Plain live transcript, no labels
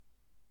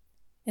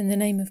In the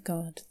name of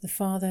God, the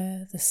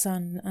Father, the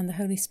Son, and the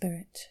Holy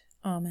Spirit.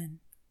 Amen.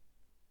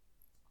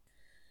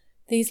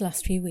 These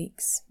last few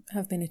weeks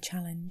have been a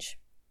challenge.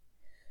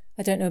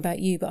 I don't know about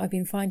you, but I've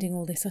been finding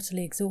all this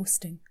utterly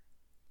exhausting.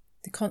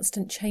 The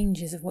constant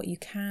changes of what you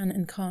can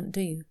and can't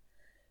do,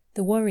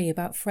 the worry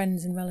about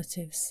friends and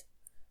relatives,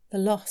 the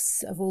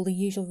loss of all the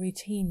usual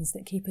routines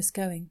that keep us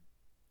going.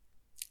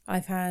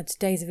 I've had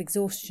days of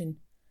exhaustion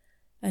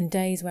and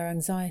days where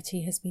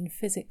anxiety has been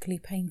physically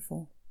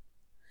painful.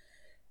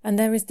 And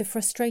there is the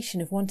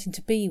frustration of wanting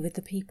to be with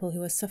the people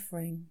who are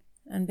suffering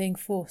and being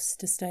forced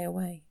to stay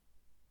away.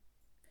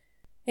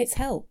 It's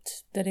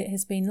helped that it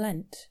has been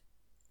Lent.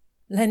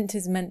 Lent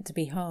is meant to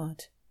be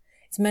hard.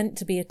 It's meant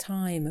to be a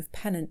time of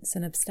penance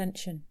and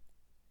abstention.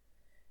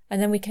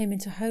 And then we came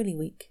into Holy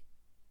Week.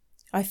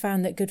 I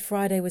found that Good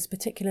Friday was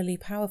particularly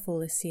powerful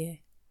this year.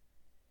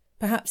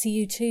 Perhaps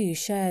you too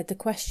shared the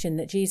question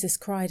that Jesus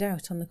cried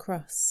out on the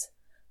cross.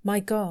 My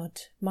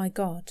God,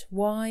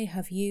 why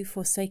have you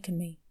forsaken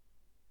me?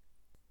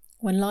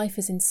 When life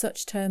is in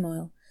such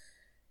turmoil,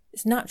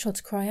 it's natural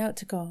to cry out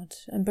to God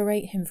and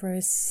berate him for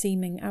his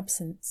seeming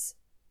absence.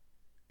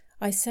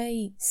 I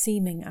say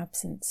seeming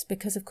absence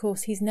because, of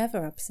course, he's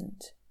never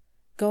absent.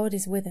 God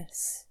is with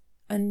us,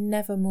 and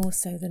never more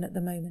so than at the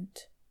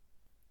moment.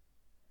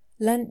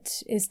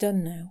 Lent is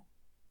done now,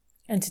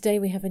 and today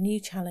we have a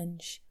new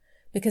challenge,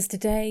 because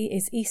today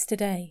is Easter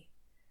Day,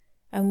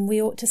 and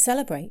we ought to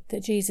celebrate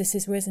that Jesus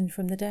is risen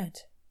from the dead.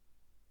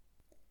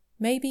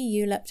 Maybe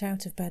you leapt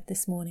out of bed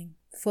this morning,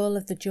 full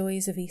of the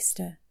joys of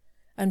Easter,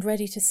 and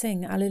ready to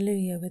sing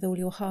Alleluia with all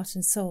your heart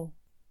and soul.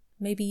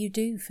 Maybe you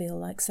do feel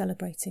like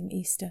celebrating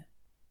Easter.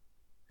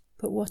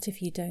 But what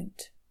if you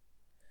don't?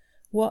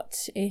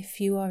 What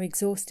if you are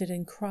exhausted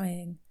and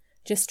crying,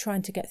 just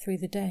trying to get through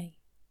the day?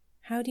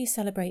 How do you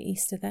celebrate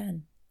Easter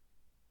then?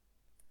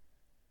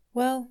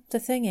 Well, the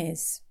thing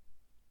is,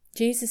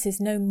 Jesus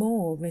is no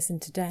more risen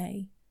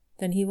today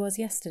than he was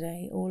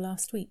yesterday or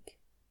last week.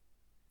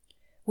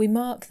 We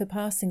mark the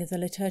passing of the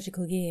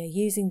liturgical year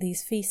using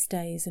these feast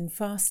days and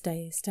fast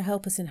days to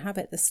help us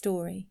inhabit the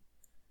story.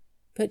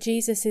 But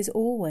Jesus is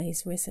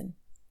always risen.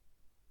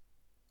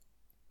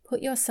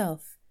 Put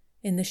yourself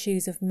in the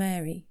shoes of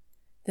Mary,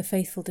 the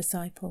faithful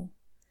disciple,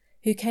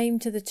 who came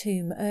to the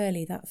tomb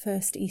early that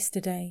first Easter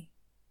day.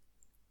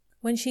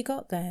 When she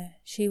got there,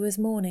 she was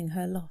mourning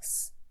her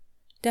loss,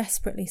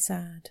 desperately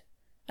sad,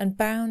 and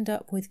bound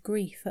up with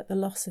grief at the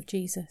loss of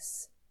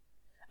Jesus.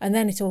 And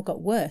then it all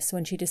got worse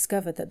when she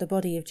discovered that the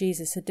body of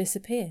Jesus had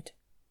disappeared.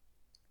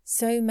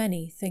 So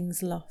many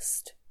things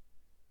lost,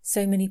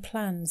 so many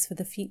plans for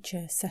the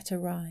future set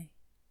awry.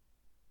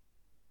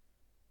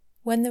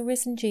 When the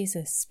risen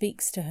Jesus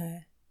speaks to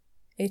her,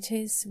 it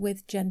is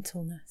with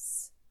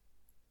gentleness.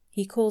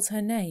 He calls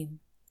her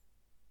name,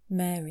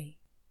 Mary,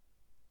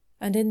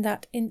 and in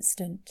that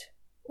instant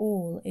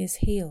all is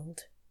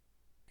healed.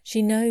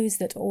 She knows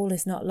that all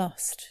is not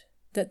lost,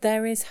 that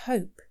there is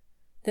hope,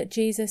 that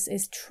Jesus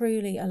is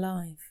truly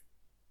alive.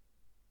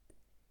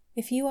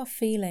 If you are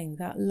feeling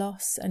that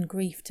loss and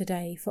grief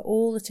today for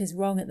all that is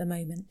wrong at the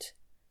moment,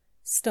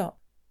 stop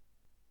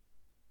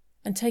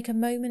and take a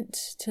moment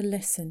to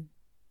listen,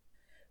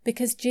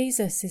 because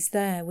Jesus is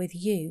there with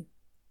you,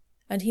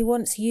 and he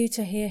wants you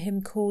to hear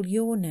him call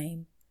your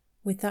name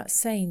with that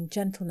same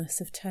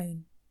gentleness of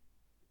tone.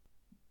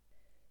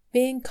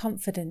 Being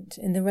confident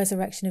in the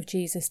resurrection of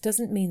Jesus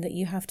doesn't mean that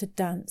you have to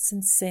dance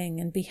and sing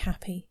and be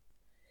happy.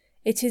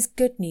 It is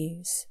good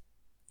news.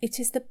 It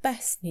is the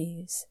best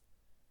news.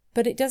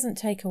 But it doesn't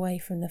take away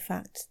from the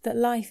fact that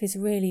life is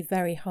really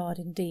very hard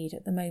indeed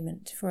at the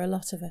moment for a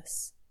lot of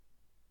us.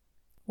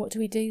 What do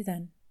we do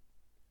then?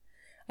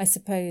 I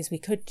suppose we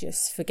could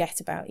just forget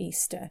about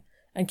Easter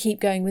and keep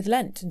going with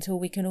Lent until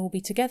we can all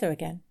be together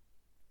again.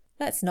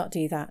 Let's not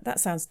do that. That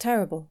sounds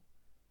terrible.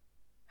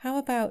 How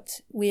about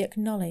we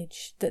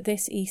acknowledge that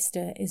this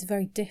Easter is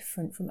very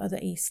different from other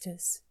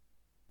Easters?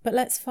 But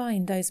let's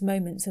find those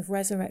moments of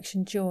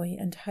resurrection joy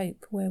and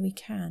hope where we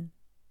can.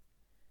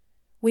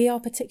 We are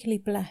particularly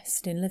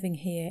blessed in living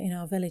here in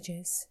our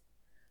villages.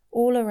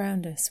 All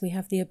around us we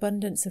have the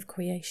abundance of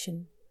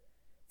creation,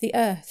 the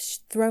earth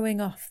throwing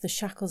off the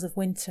shackles of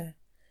winter,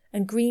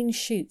 and green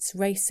shoots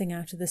racing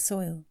out of the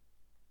soil.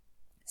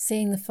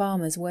 Seeing the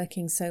farmers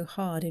working so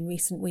hard in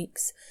recent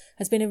weeks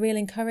has been a real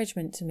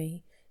encouragement to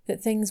me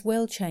that things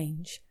will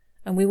change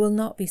and we will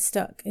not be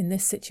stuck in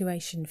this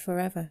situation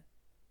forever.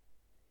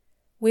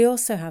 We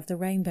also have the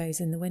rainbows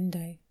in the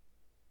window,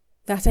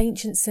 that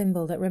ancient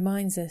symbol that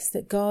reminds us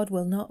that God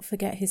will not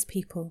forget his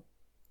people,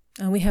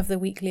 and we have the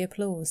weekly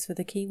applause for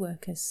the key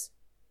workers.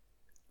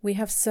 We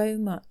have so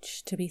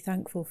much to be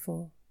thankful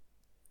for.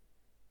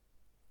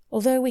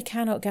 Although we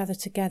cannot gather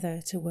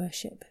together to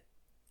worship,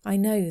 I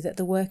know that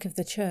the work of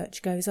the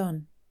church goes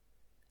on,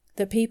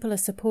 that people are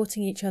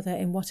supporting each other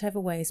in whatever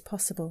way is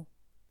possible.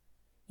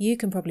 You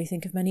can probably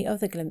think of many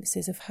other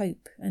glimpses of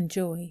hope and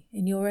joy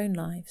in your own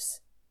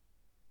lives.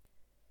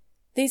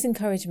 These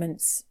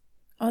encouragements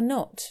are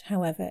not,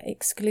 however,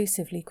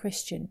 exclusively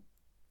Christian.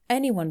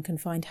 Anyone can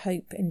find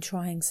hope in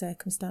trying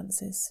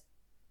circumstances.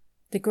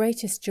 The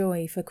greatest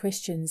joy for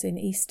Christians in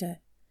Easter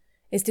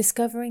is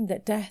discovering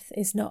that death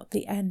is not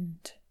the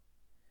end.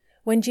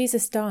 When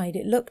Jesus died,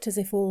 it looked as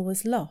if all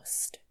was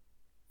lost.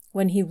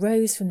 When he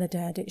rose from the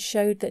dead, it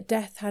showed that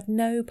death had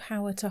no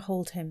power to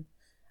hold him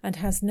and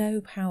has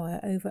no power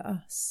over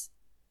us.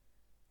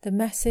 The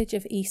message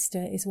of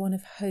Easter is one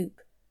of hope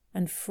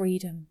and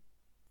freedom.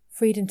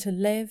 Freedom to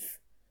live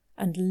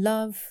and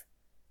love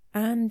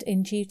and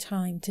in due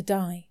time to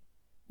die,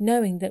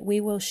 knowing that we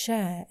will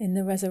share in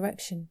the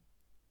resurrection.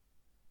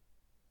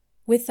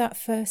 With that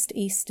first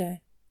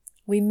Easter,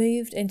 we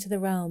moved into the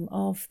realm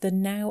of the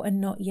now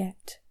and not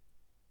yet.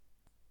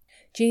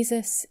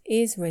 Jesus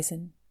is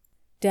risen.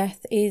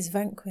 Death is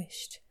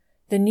vanquished.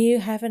 The new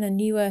heaven and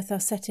new earth are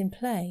set in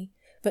play,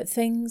 but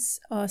things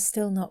are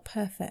still not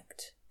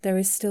perfect. There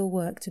is still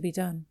work to be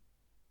done.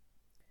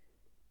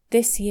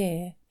 This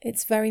year,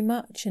 it's very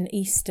much an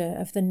Easter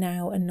of the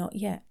now and not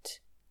yet.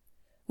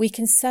 We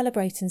can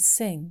celebrate and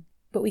sing,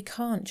 but we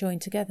can't join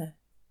together.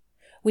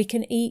 We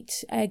can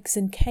eat eggs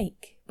and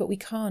cake, but we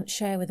can't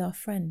share with our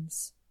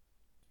friends.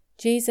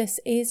 Jesus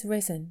is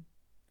risen,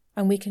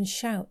 and we can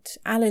shout,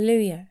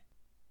 Alleluia,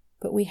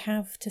 but we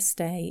have to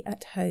stay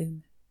at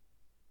home.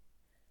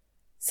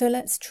 So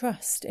let's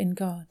trust in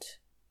God,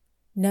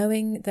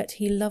 knowing that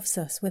he loves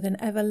us with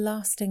an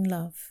everlasting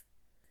love.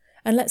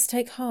 And let's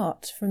take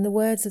heart from the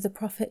words of the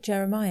prophet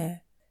Jeremiah,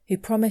 who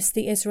promised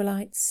the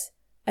Israelites,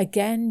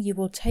 Again you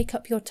will take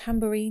up your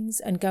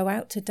tambourines and go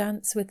out to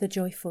dance with the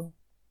joyful.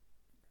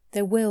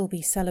 There will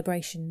be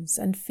celebrations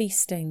and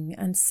feasting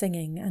and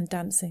singing and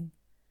dancing,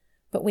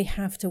 but we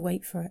have to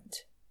wait for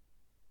it.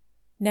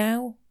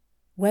 Now,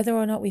 whether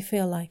or not we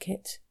feel like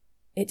it,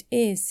 it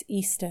is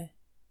Easter.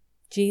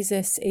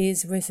 Jesus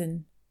is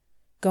risen.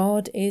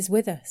 God is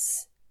with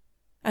us.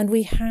 And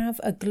we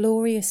have a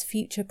glorious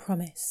future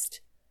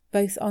promised,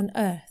 both on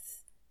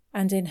earth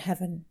and in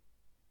heaven.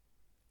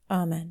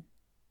 Amen.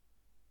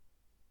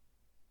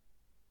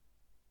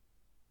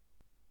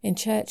 In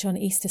church on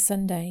Easter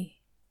Sunday,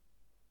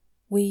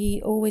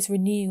 we always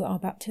renew our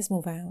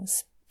baptismal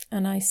vows,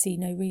 and I see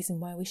no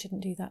reason why we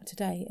shouldn't do that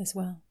today as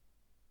well.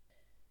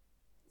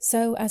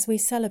 So as we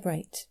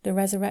celebrate the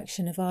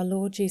resurrection of our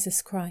Lord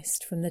Jesus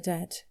Christ from the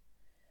dead,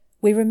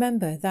 we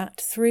remember that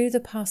through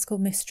the Paschal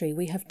mystery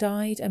we have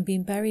died and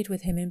been buried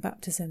with him in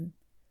baptism,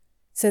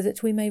 so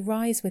that we may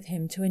rise with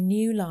him to a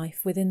new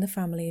life within the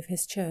family of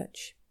his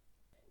church.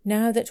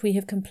 Now that we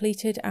have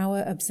completed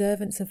our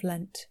observance of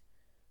Lent,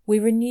 we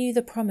renew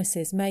the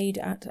promises made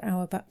at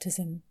our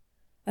baptism,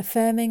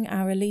 affirming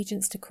our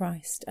allegiance to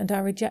Christ and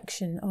our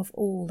rejection of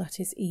all that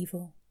is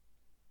evil.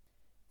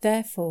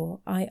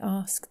 Therefore, I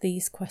ask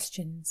these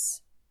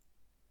questions.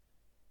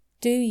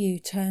 Do you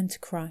turn to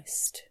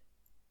Christ?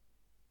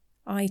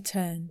 I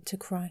turn to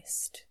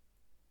Christ.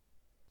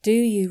 Do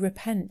you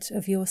repent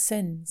of your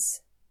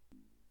sins?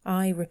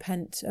 I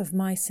repent of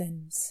my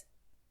sins.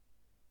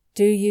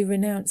 Do you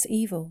renounce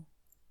evil?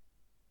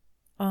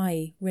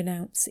 I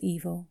renounce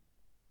evil.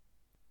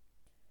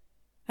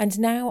 And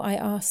now I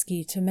ask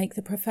you to make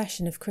the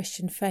profession of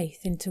Christian faith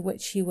into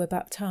which you were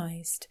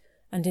baptized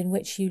and in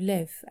which you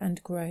live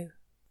and grow.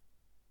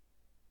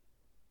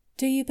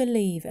 Do you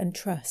believe and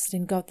trust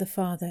in God the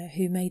Father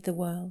who made the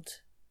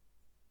world?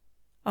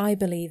 I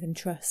believe and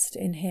trust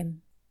in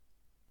him.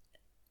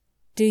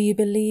 Do you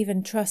believe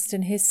and trust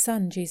in his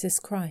Son, Jesus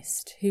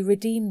Christ, who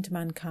redeemed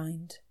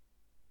mankind?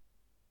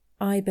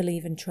 I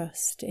believe and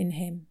trust in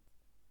him.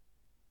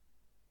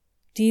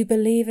 Do you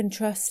believe and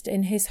trust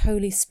in his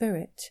Holy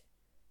Spirit,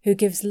 who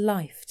gives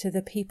life to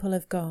the people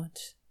of God?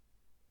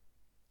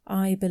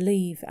 I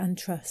believe and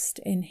trust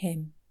in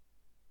him.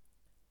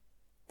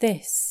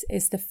 This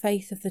is the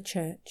faith of the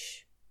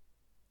Church.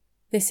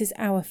 This is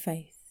our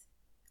faith.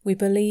 We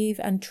believe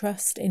and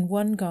trust in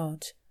one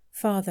God,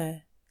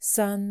 Father,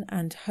 Son,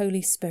 and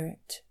Holy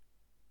Spirit.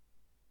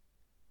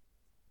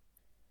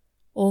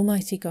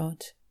 Almighty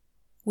God,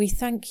 we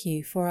thank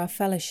you for our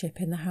fellowship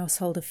in the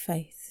household of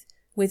faith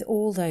with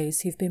all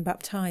those who've been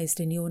baptized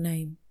in your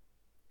name.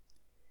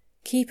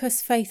 Keep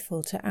us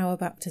faithful to our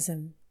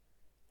baptism,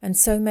 and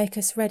so make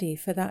us ready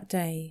for that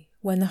day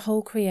when the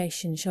whole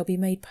creation shall be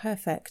made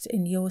perfect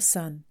in your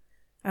Son,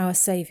 our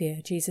Saviour,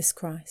 Jesus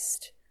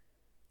Christ.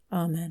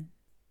 Amen.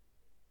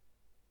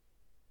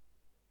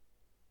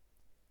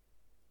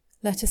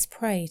 Let us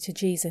pray to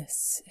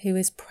Jesus, who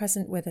is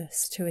present with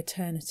us to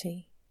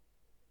eternity.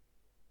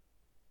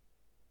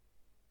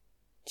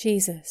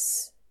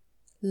 Jesus,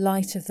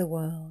 light of the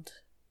world,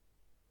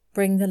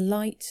 bring the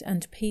light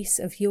and peace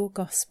of your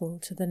gospel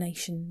to the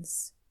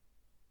nations.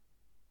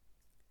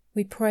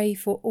 We pray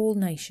for all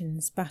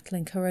nations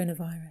battling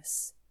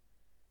coronavirus,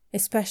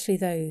 especially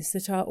those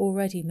that are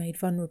already made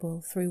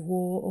vulnerable through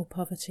war or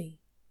poverty.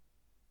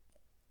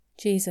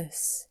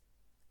 Jesus,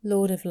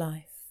 Lord of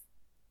life,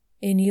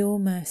 in your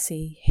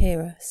mercy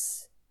hear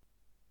us.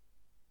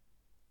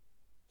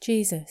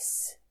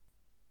 Jesus,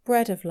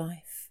 bread of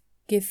life,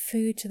 give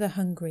food to the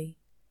hungry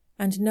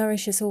and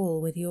nourish us all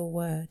with your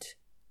word.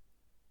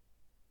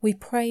 We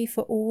pray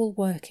for all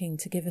working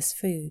to give us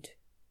food,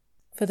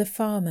 for the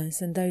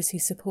farmers and those who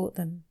support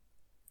them,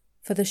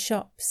 for the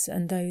shops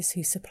and those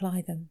who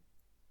supply them.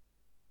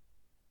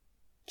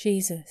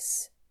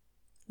 Jesus,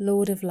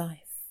 Lord of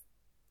life,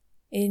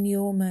 in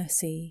your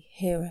mercy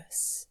hear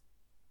us.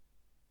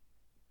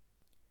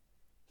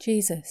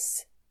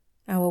 Jesus,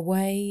 our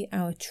way,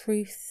 our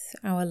truth,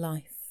 our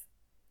life,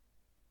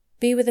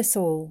 be with us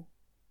all,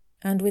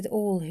 and with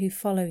all who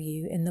follow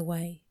you in the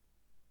way.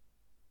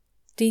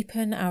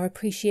 Deepen our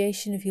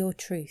appreciation of your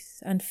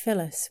truth and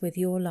fill us with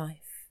your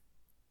life.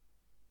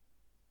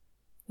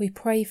 We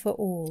pray for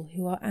all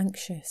who are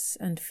anxious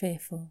and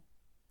fearful.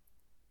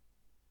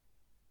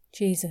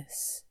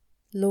 Jesus,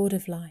 Lord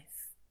of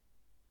life,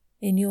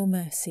 in your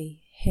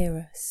mercy hear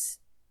us.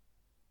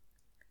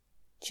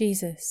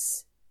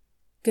 Jesus,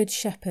 Good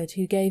Shepherd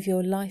who gave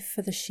your life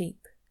for the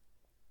sheep,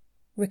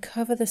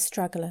 recover the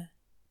straggler,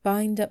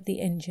 bind up the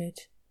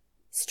injured,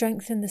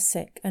 strengthen the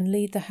sick and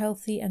lead the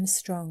healthy and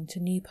strong to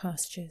new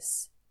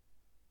pastures.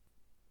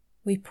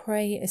 We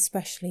pray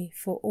especially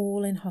for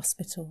all in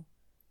hospital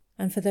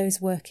and for those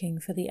working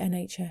for the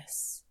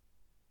NHS.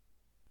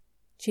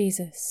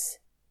 Jesus,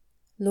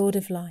 Lord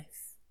of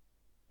life,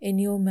 in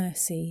your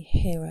mercy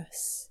hear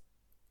us.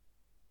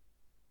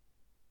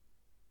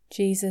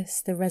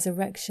 Jesus, the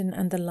resurrection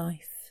and the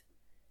life,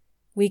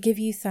 we give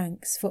you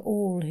thanks for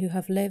all who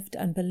have lived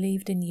and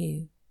believed in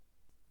you.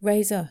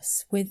 Raise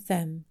us with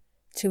them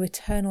to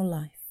eternal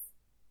life.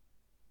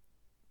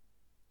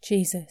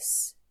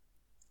 Jesus,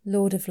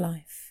 Lord of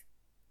life,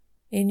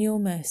 in your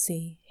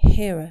mercy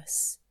hear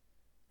us,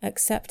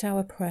 accept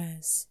our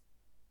prayers,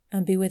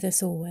 and be with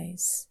us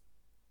always.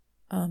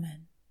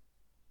 Amen.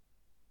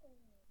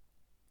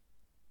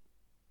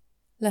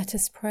 Let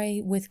us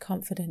pray with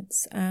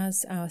confidence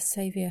as our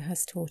Saviour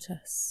has taught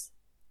us.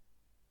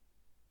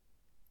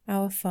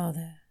 Our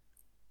Father,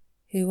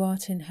 who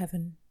art in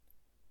heaven,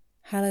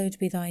 hallowed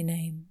be thy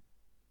name.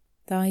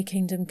 Thy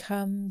kingdom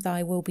come,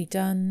 thy will be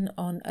done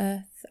on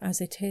earth as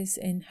it is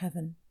in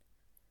heaven.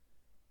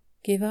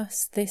 Give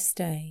us this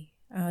day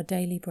our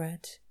daily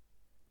bread,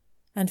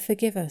 and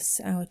forgive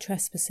us our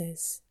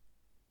trespasses,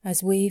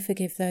 as we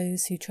forgive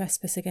those who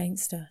trespass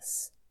against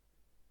us.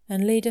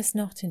 And lead us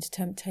not into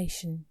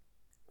temptation,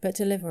 but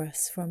deliver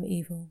us from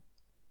evil.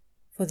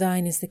 For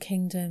thine is the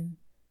kingdom,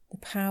 the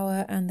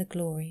power and the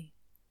glory,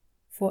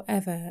 for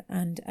ever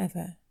and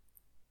ever.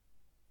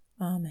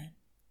 Amen.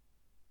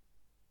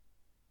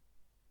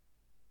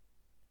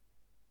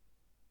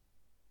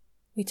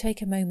 We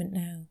take a moment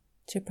now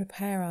to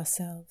prepare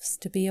ourselves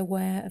to be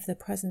aware of the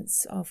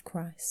presence of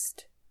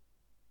Christ.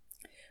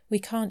 We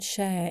can't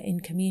share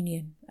in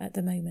communion at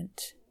the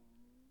moment,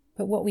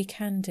 but what we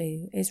can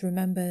do is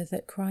remember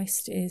that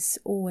Christ is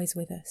always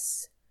with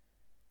us.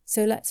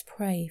 So let's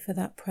pray for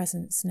that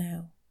presence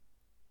now.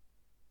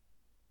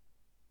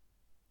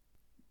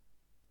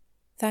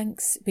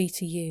 Thanks be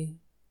to you,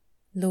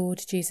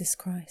 Lord Jesus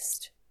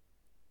Christ,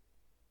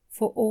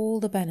 for all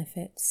the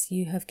benefits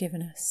you have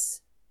given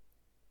us,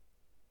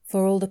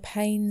 for all the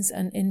pains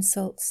and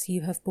insults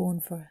you have borne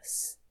for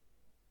us.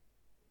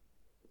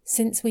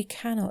 Since we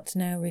cannot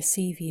now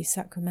receive you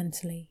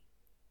sacramentally,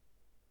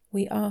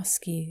 we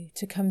ask you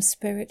to come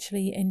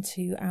spiritually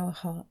into our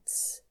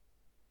hearts.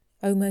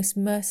 O most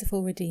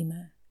merciful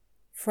Redeemer,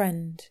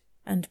 friend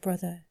and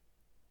brother,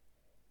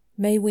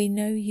 may we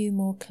know you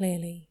more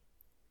clearly,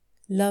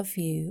 love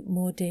you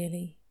more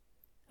dearly,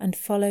 and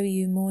follow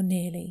you more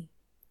nearly,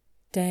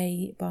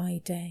 day by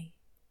day.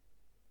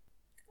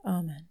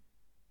 Amen.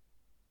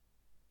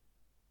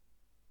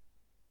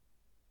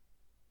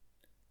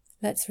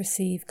 Let's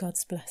receive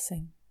God's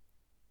blessing.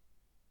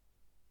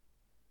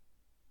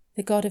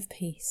 The God of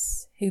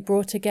peace, who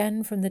brought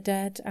again from the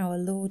dead our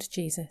Lord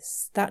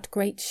Jesus, that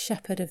great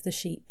shepherd of the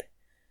sheep,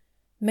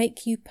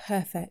 make you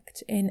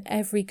perfect in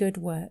every good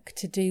work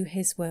to do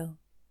his will.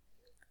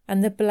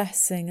 And the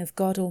blessing of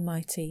God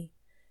Almighty,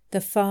 the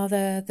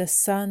Father, the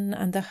Son,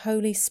 and the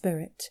Holy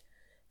Spirit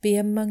be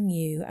among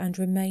you and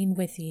remain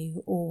with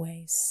you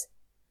always.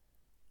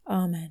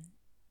 Amen.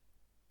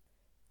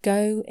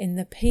 Go in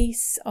the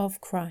peace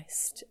of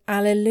Christ.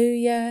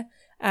 Alleluia,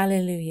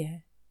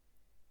 alleluia.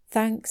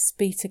 Thanks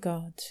be to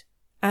God.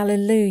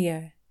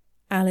 Alleluia,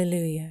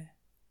 alleluia.